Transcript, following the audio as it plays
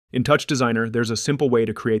In TouchDesigner, there's a simple way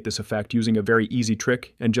to create this effect using a very easy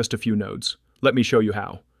trick and just a few nodes. Let me show you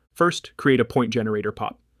how. First, create a point generator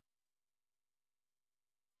pop.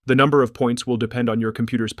 The number of points will depend on your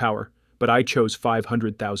computer's power, but I chose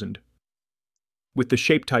 500,000. With the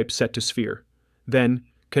shape type set to sphere. Then,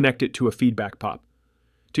 connect it to a feedback pop.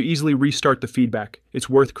 To easily restart the feedback, it's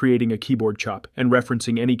worth creating a keyboard chop and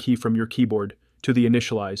referencing any key from your keyboard to the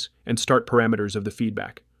initialize and start parameters of the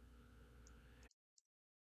feedback.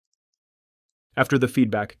 After the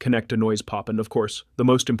feedback, connect a noise pop and, of course, the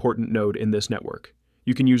most important node in this network.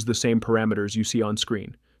 You can use the same parameters you see on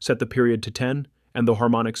screen. Set the period to 10 and the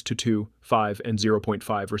harmonics to 2, 5, and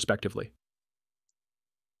 0.5 respectively.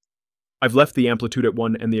 I've left the amplitude at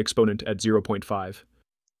 1 and the exponent at 0.5.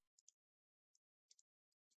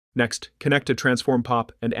 Next, connect a transform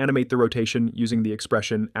pop and animate the rotation using the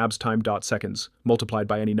expression absTime.seconds multiplied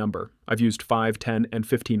by any number. I've used 5, 10, and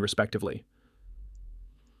 15 respectively.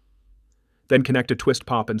 Then connect a twist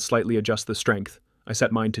pop and slightly adjust the strength. I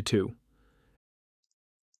set mine to 2.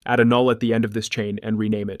 Add a null at the end of this chain and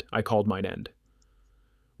rename it. I called mine end.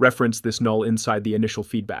 Reference this null inside the initial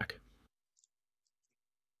feedback.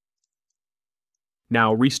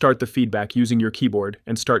 Now restart the feedback using your keyboard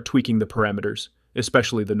and start tweaking the parameters,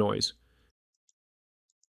 especially the noise.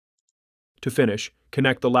 To finish,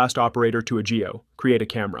 connect the last operator to a geo, create a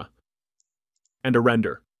camera, and a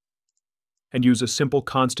render, and use a simple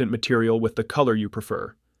constant material with the color you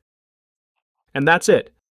prefer. And that's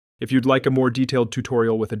it! If you'd like a more detailed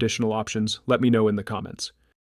tutorial with additional options, let me know in the comments.